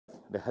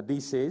The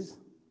hadith says,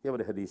 hear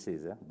what the hadith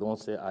says, yeah? Don't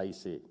say I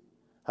say.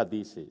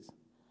 Hadith says,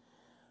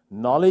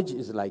 knowledge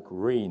is like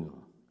rain.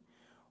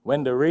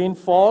 When the rain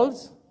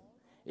falls,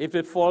 if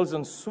it falls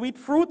on sweet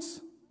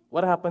fruits,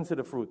 what happens to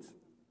the fruits?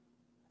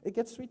 It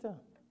gets sweeter.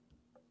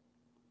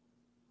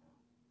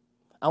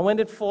 And when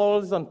it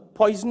falls on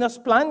poisonous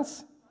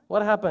plants,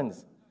 what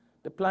happens?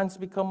 The plants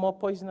become more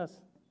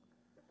poisonous.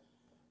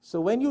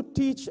 So when you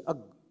teach a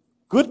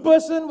good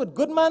person with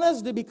good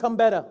manners, they become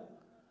better.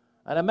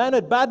 And a man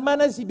with bad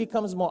manners, he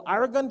becomes more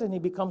arrogant and he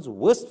becomes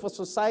worse for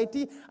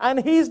society. And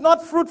he's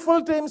not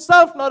fruitful to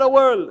himself, nor the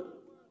world.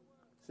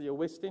 So you're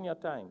wasting your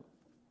time.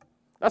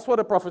 That's what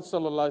the Prophet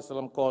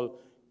ﷺ called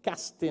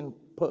casting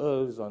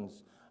pearls on,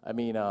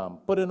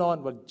 putting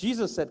on, well,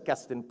 Jesus said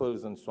casting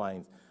pearls on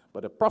swines.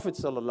 But the Prophet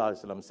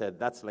ﷺ said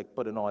that's like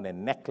putting on a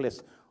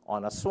necklace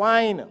on a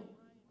swine.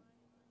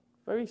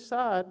 Very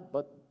sad,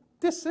 but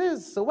this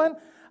is. So when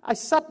I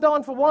sat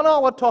down for 1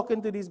 hour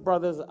talking to these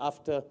brothers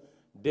after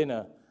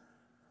dinner,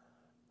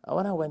 and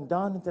when I went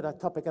down into that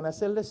topic, and I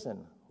said,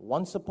 listen,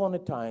 once upon a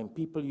time,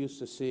 people used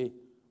to say,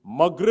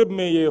 Maghrib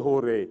mein ye ho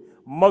re,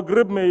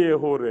 Maghrib mein ye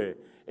ho re.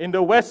 In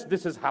the West,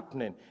 this is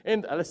happening.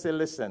 And I say,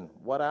 listen,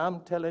 what I'm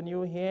telling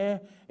you here,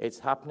 it's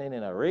happening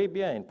in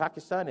Arabia, in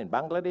Pakistan, in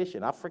Bangladesh,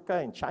 in Africa,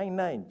 in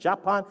China, in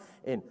Japan,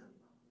 in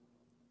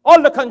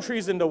all the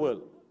countries in the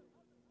world.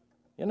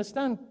 You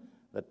understand?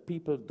 That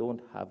people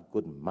don't have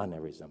good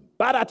mannerism,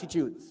 bad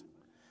attitudes.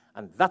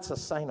 And that's a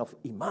sign of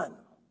Iman.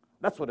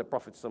 That's what the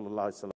Prophet ﷺ